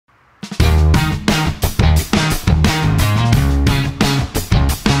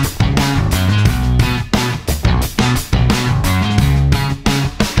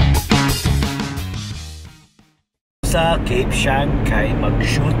sa Cape Shan kay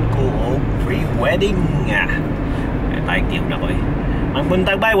mag-shoot ko og pre-wedding. Tayong team na ko eh. Ang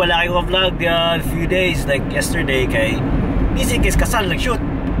buntag bay, wala kayong vlog few days like yesterday kay busy kay kasal nag-shoot.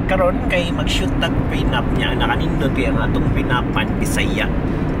 Karon kay mag-shoot tag prenup niya nakanindot kay ang atong prenupan Bisaya.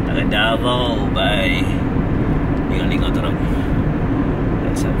 Taga Davao bay. Lingaw to ron.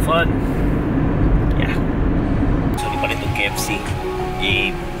 Let's have fun. Yeah. So di pa rin itong KFC.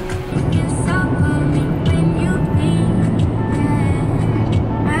 Game.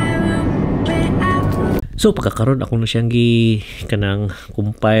 So pagkakaroon ako na siyang kanang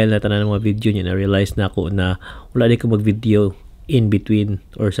compile na tanan ng mga video niya, na realize na ako na wala din ko mag video in between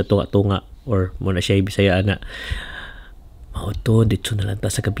or sa tunga-tunga or muna siya Bisaya na mauto dito na lang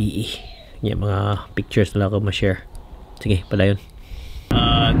ta sa gabi yung mga pictures na lang ako ma-share. Sige, pala yun.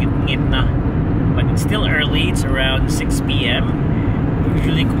 Ngit na, but it's still early. It's around 6 PM.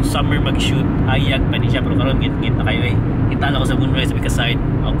 Usually kung summer mag-shoot ayag pa ni siya, pero karon ngit na kayo eh. Kita ko sa moonrise because side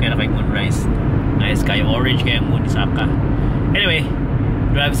okay na kayo moonrise. Nice kayo, orange kayo moon saka. Anyway,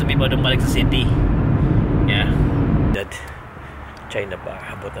 drive sa people doon balik sa city. Yeah. That China bar,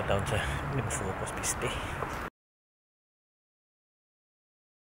 habot na down sa nag-focus piste.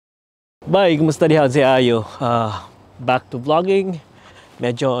 Bye, kumusta diha si Ayo? Back to vlogging.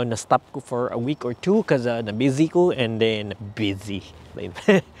 Medyo na-stop ko for a week or two kasi na-busy ko and then busy.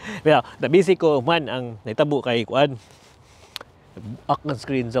 Well, na-busy ko man ang naitabo kay kuan. Up ng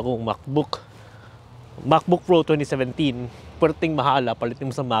screen sa akong MacBook Pro 2017. Perting mahala, palitin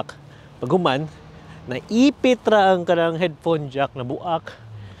mo sa Mac. Paghuman, naipit ra ang kanang headphone jack na buak.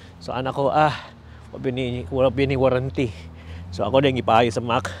 So anak ko, wala bini warranty. So ako din ipayo sa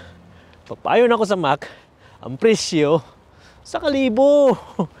Mac. Pagpayo na ako sa Mac, ang presyo sa kalibo.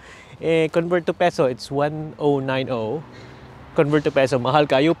 Convert to peso, it's 1090. Convert to peso, mahal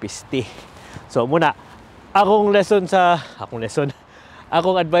kayo, pisti. So muna, akong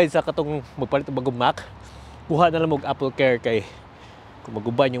advice sa katong magpalit ng bagong Mac, kuha na lang mag Apple Care kay kung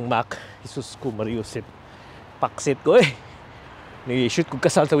maguban yung Mac, Jesus ko mariusin. Paksit ko eh. Ni-shoot ko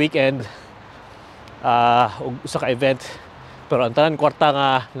kasal sa weekend. Usa ka event. Pero ang tanan kwarta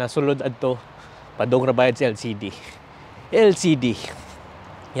nga nasulod adto, padong ra bayad sa LCD.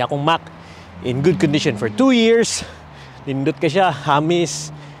 Ya akong Mac in good condition for 2 years. Nindot ka siya,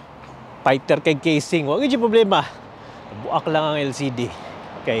 hamis, fighter kay casing. Wag gyud problema. Buak lang ang LCD.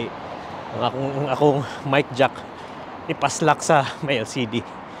 Okay. Ang akong mic jack ipaslak sa may LCD.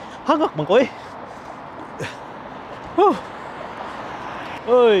 Hangak man ko eh.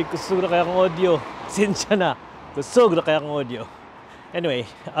 Oy, kusog na kaya akong audio. Sinsya na. Kusog na kaya akong audio. Anyway,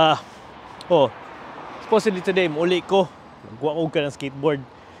 supposedly today, muli ko. Nagwaog ka ng skateboard.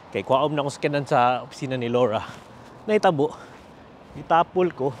 Kay kwaom na akong skanan sa opisina ni Laura. Naitabo. Gitapol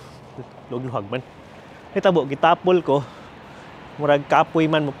ko. Lugluhag man. Naitabo, gitapol ko. Murag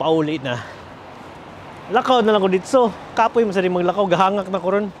kapoy man mo pauli na. Lakaw na lang ko dito. So, kapoy mo sa rin maglakaw. Gahangak na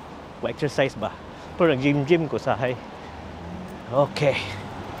ko ron. Exercise ba? Pero nag-gym ko sa hay. Okay.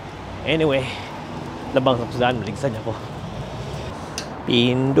 Anyway. Labang sa pusaan. Maligsan niya ko.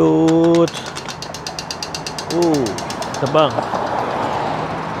 Pindot. Labang.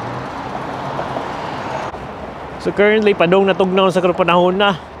 So currently, padong natugnaw sa karong panahon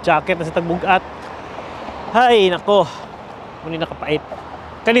na. Jacket na sa tagbugat. Hay, nako. Muni nakapait.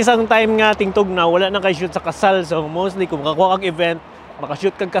 Kanisang time nga tingtog na wala na kay shoot sa kasal. So mostly kung makakuha kag event,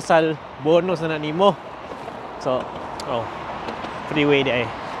 makashoot kag kasal, bonus na nimo. So, freeway di ay.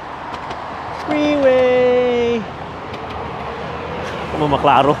 Freeway. Kung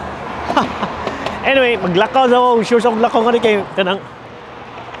maklaro. Anyway, maglakaw daw, sure sa maglakaw nga rin kayo kanang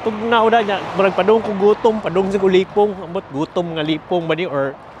tugnaw na niya. Murag padong ko gutom, padong sa lipong, ambot gutom nga lipong ba ni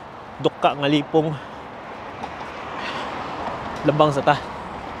or duka nga lipong. Labang sa ta.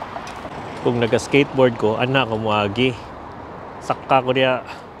 Kung nag-skateboard ko, anak ko muagi. Sakka ko diya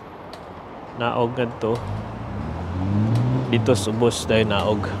naog ganito. Dito subos dahil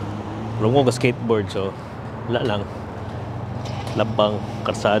naog. Rungo ka skateboard, so wala lang. Labang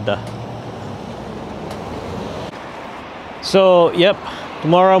karsada. So, yep.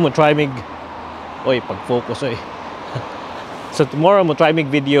 Tomorrow mo try mig. Oy, pag-focus oy. So tomorrow mo try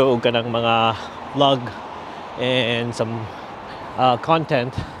mig video og kanang mga vlog and some content.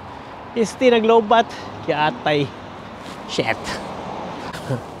 Is naglobat kaya atay shit.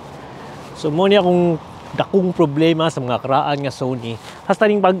 So mo niya akong dakong problema sa mga karaan nga Sony. Hasta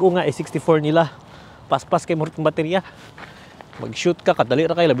ning bago nga A64 nila. Paspas kay murot ng baterya. Mag-shoot ka kadali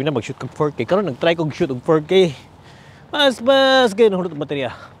ra kay labi na mag-shoot kag 4K. Karon nag-try kog shoot og 4K. Pas kay murot ng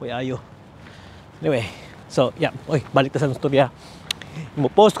baterya. Oy ayo. Anyway, so yeah, oy balik ta sa storya.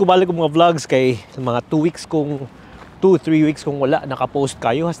 Mo-post ko balik og mga vlogs kay mga 2 weeks kong 2-3 weeks kung wala nakapost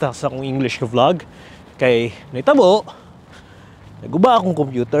kayo hasta sa akong English vlog kay naitabo naguba akong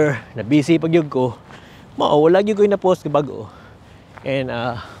computer na busy pag yun ko wala gyud ko na post nga bago and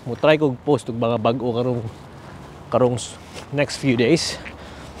mo try kog post og mga bago karong next few days.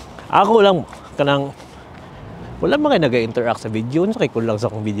 Ako lang kanang wala man kayo nag-interact sa video so kay ko lang sa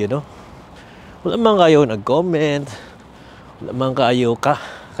akong video no. Wala man kayo nag-comment, wala man kayo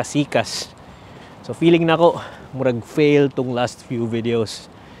kasikas. So feeling nako murag fail tong last few videos.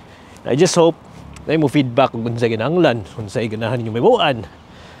 I just hope na mo feedback kung unsay ginahanglan, unsay ganahan niyo mabuan.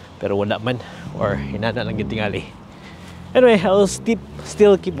 Pero wala man or hinana lang gitingali. Anyway, I'll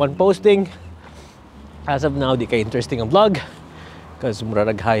still keep on posting. As of now, di kay interesting ang vlog because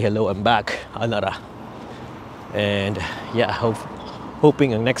murag hi, hello, I'm back. Alara. And yeah,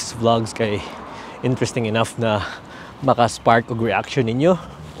 hoping ang next vlogs kay interesting enough na maka-spark og reaction ninyo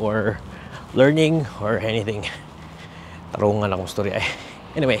or learning or anything. Tarungan lang akong storya eh.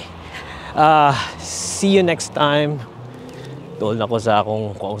 Anyway, see you next time. Tuol na ko sa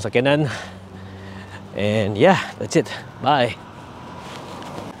akong sakyanan. And yeah, that's it. Bye.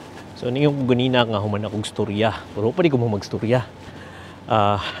 So niyong ganina nga human akong storya. Pero pa di ko mo magstorya.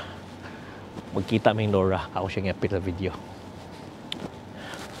 Magkita may Laura. Ako siya nga sa video.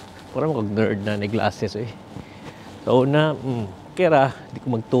 Parang mag-nerd na glasses eh. So na, kaya di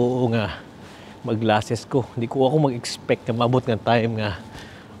ko magtuo nga mag-glasses ko. Di ko ako mag-expect na mabot nga time nga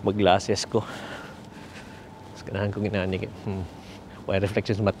mag-glasses ko. Mas ganahan ko ginani. Wala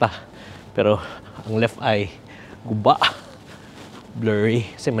reflection sa mata. Pero ang left eye, guba. Blurry.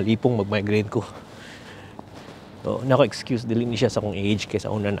 Kasi malipong mag-migraine ko. So, nako excuse dili ni siya sa akong age kaysa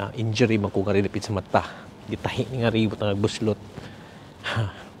una na injury man ko karilipit sa mata. Gitahi ni nga ribot na nagbuslot.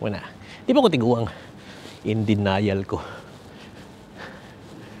 Wala. Di ba ko tiguang? In denial ko.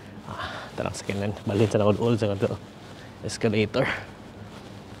 Tarang sa kanan. Balin sa nakon-all sa kanto. Escalator.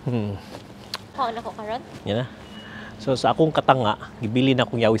 Kaon ako karon? Yan na. So sa akong katanga, gibili na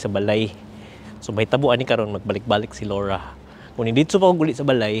akong yawi sa balay. So may tabuan ni karon magbalik-balik si Laura. Kung hindi pa ako guli sa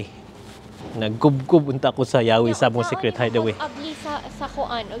balay, nagkub-kub unta ko sa yawi sa mong secret hideaway. Abli sa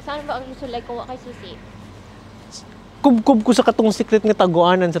kuan. O saan ba ang sulay ko kay susi? Kub-kub ko sa katong secret nga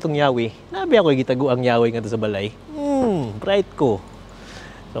taguanan sa tong yawi. Nabi ako gitago ang yawi nga sa balay. Bright ko.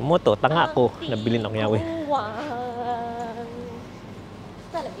 So mo to, tanga ko, nabili na akong yawi.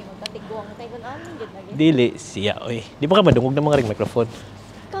 Talaga mo katiguang tayo kun amin gid lagi. Dili siya oy. Di ba ka madungog na mga ring microphone?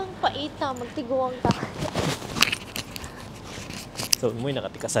 Kang paita magtiguang ta. So mo'y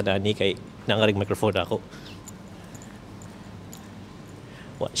nakatika sa dani kay nangaring microphone ako.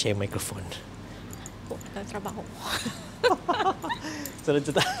 Wa siya microphone. Ang trabaho.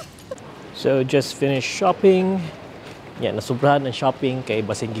 So just finished shopping. Yan, nasubrahan ng shopping kay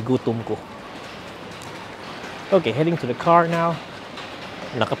basing gigutom ko. Okay, heading to the car now.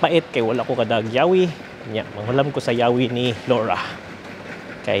 Nakapait kay wala ko kadag yawi. Yan, manghulam ko sa yawi ni Laura.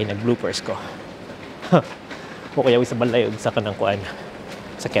 Kay nag-bloopers ko. Ko yawi sa balay ug sa kanang kuan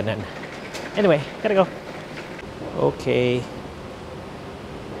sa kanan. Anyway, gotta go. Okay.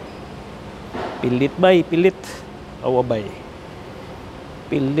 Pilit bay, pilit. Awa bay.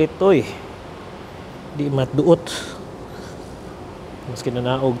 Pilit oy. Di matduot. Mas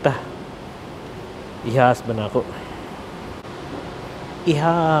kinanaog ta. Ihas ba na ako?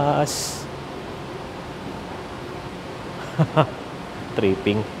 Ihas.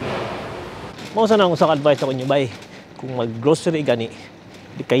 Tripping. Mao sa nang usang advice ako inyo bay. Kung mag-grocery gani,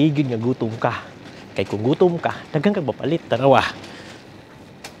 di kayigid nga gutom ka. Kay kung gutom ka, daghan kag mapalit tanawa.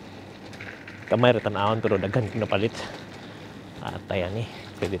 Kamay ra tan-awon pero daghan kag napalit. Atay ani,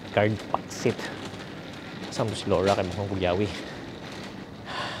 credit card, paksit. Kasama si Laura kay mukhang gulyawi.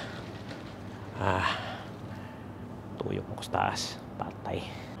 Tuyok mo sa taas. Patay.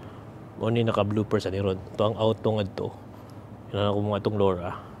 Muna naka-bloopers ani ron. Ito ang auto nga ito. Yan ako mga itong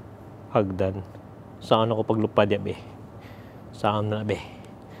Laura. Hagdan. Saan ako paglupad ya be? Saan na be?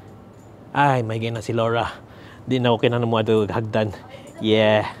 Ay, may gina si Laura. Di na ako kinanong mga ito hagdan.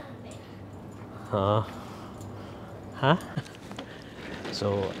 Yeah. Ha?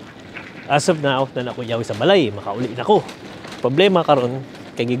 So, as of now, na ako yawi sa balay. Makauli na ko. Problema karon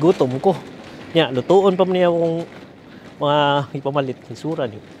kay gigutom ko. Nya, lutuon pa man niya akong mga ipamalit. Isura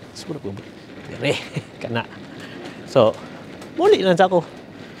ni. Isura ko. Dire. Kana. So, muli lang sa ako.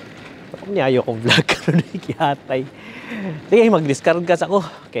 Ako niya ayaw kong vlog karon kihatay. Sige, mag-discard ka sa ako.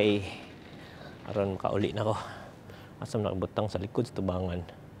 Kay, karon makauli na ko. Asam nakabutang sa likod sa tubangan.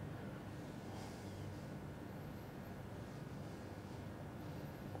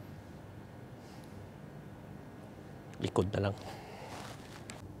 Likod na lang.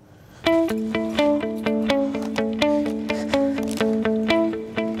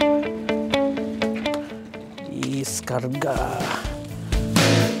 karga.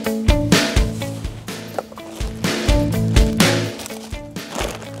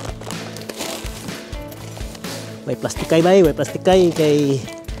 May plastik kay bay, may plastik kay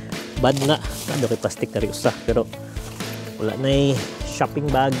bad na. Ano kay plastik na rin usa, pero wala na shopping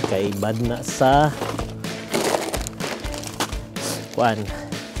bag kay bad na sa kuan.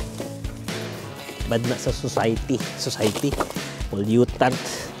 Bad na sa society pollutant.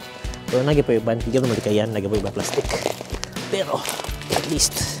 Pero nagi pa iban, hindi naman kayan, nagi pa iba plastic. Pero at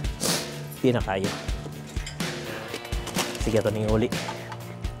least di na kayo. Sige, ito na yung uli.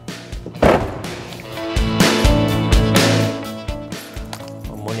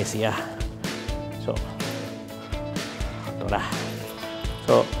 Mamuni siya. So ito na.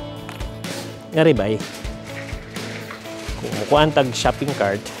 So ngari ba kung mukuhaan tag shopping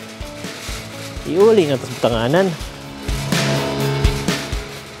cart, iuli nga tas butanganan.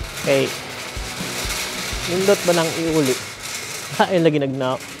 Okay. Nindot ba nang iuli?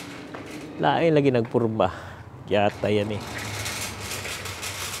 Lain lagi nagpurba. Yata yan eh.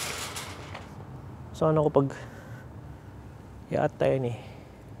 So ano ko pag yata yan eh.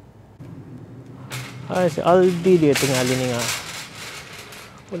 Ay, si Aldi di tingali ni nga.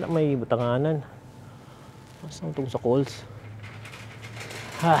 Wala may butanganan. Masang tong sa calls.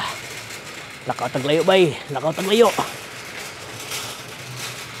 Ha. Lakaw taglayo bay. Lakaw taglayo.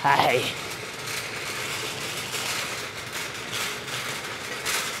 Hay.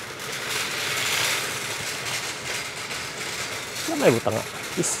 Wala may butang nga.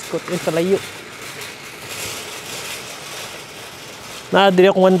 Iskot yung talayo.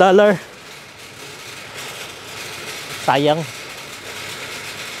 Nadiri akong $1. Sayang.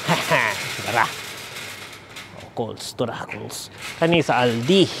 Haha. Tara. Calls. Tura. Calls. Kani sa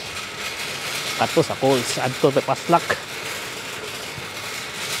Aldi. Kato sa calls. Adto pa paslak.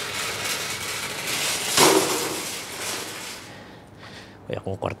 Kaya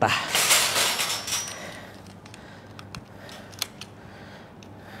akong kwarta.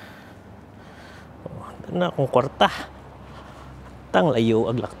 Ito na akong kwarta. Tang layo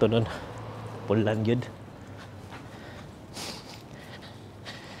ang lakto nun. Pulan yun.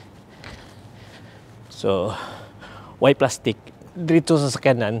 So, why plastic? Dito sa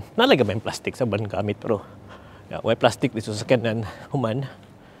sakyanan, nalaga ba yung plastic sa ban gamit? Pero, yeah, why plastic dito sa sakyanan? Human.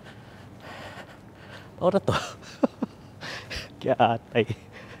 Ora to. Kaya atay.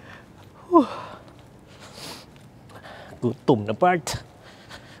 Gutom na part.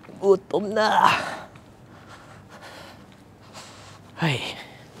 Gutom na. Ay.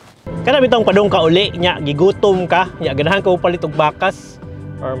 Kana bitong padong ka uli nya gigutom ka, nya ganahan ka palit og bakas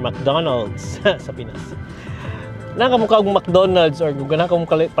or McDonald's sa Pinas. Naka mo ka og McDonald's or ganahan ka mo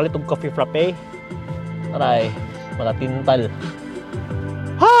palit og coffee frappe. Aray, malatintal.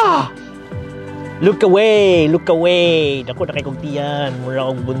 Ha! Look away! Look away! Dako na kay kong tiyan. Mura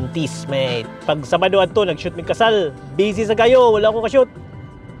akong buntis, mate. Pag Sabado ato, nag-shoot mig kasal. Busy sa kayo. Wala akong ka-shoot.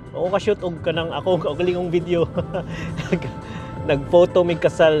 Ako ka-shoot og kanang ako kaugalingong video. Nag-photo mig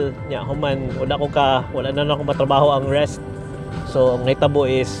kasal. Nya, human. Wala na ako matrabaho ang rest. So, ang naitabo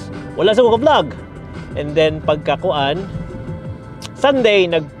is, wala sa ko vlog. And then, pagkakuan, Sunday,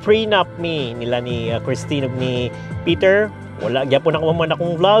 nag-prenup me nila ni Christine ug ni Peter. Wala, gyapon ako man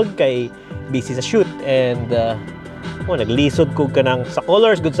akong vlog kay busy sa shoot and naglisod ko kanang sa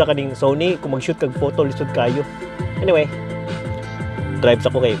colors good sa kaning Sony kung mag-shoot kag photo lisod kayo. Anyway, drive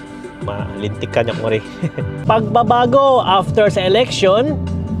sa ko kay malintikan ako rin. Pagbabago after sa election,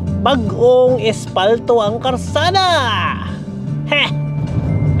 bagong espalto ang karsada. Heh.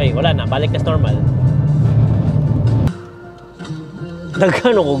 Ay, wala na, balik na normal.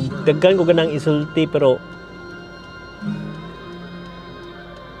 Daghan ko ganang isulti pero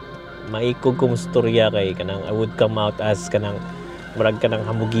maikog kong storya kay kanang I would come out as kanang murag kanang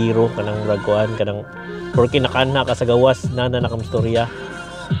hamugiro kanang muraguan kanang porque nakana ka sa gawas na nakam storya.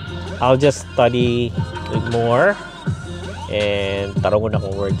 I'll just study more and tarongon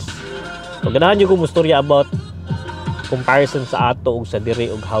akong words. So ganahan niyo kong storya about comparison sa ato ug sa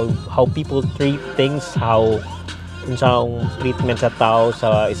diri ug how people treat things, how unsang treatment sa tao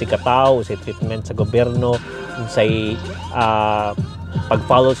sa isikataw, sa treatment sa gobyerno, unsay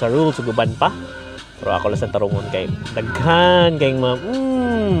pag-follow sa rules ug uban pa. Pero ako lang sa tarungon kay daghan kay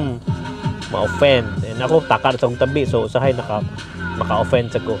ma-offend. And ako takar sa akong tabi so usahay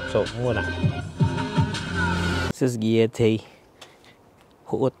maka-offend sa ko. So muna. Sis giyete.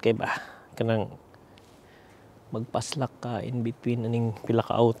 Huot kay ba kanang magpaslak ka in between aning pila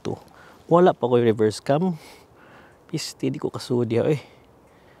ka auto. Wala pa ko reverse cam. Piste di ko kasudi eh.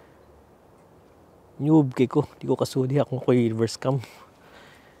 Noob kay ko, di ko kasudi akong ko'y reverse cam.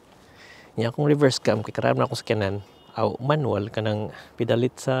 Niya akong reverse cam, kay karami na ako sa kanan. manual kanang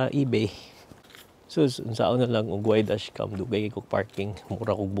pidalit sa eBay. So unsaon na lang og wide dashcam dugay kog parking,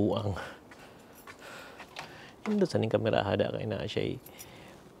 mura kog buang. Ando sa ning kamera hada kay na siya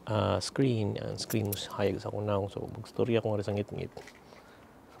screen, ang screen mo hayag sa kunaw, so magstorya ko nga sa ngit-ngit.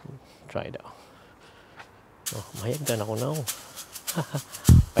 Try daw. Oh, mahayag ka na kunaw.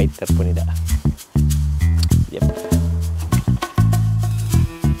 Fighter po nila. Yep.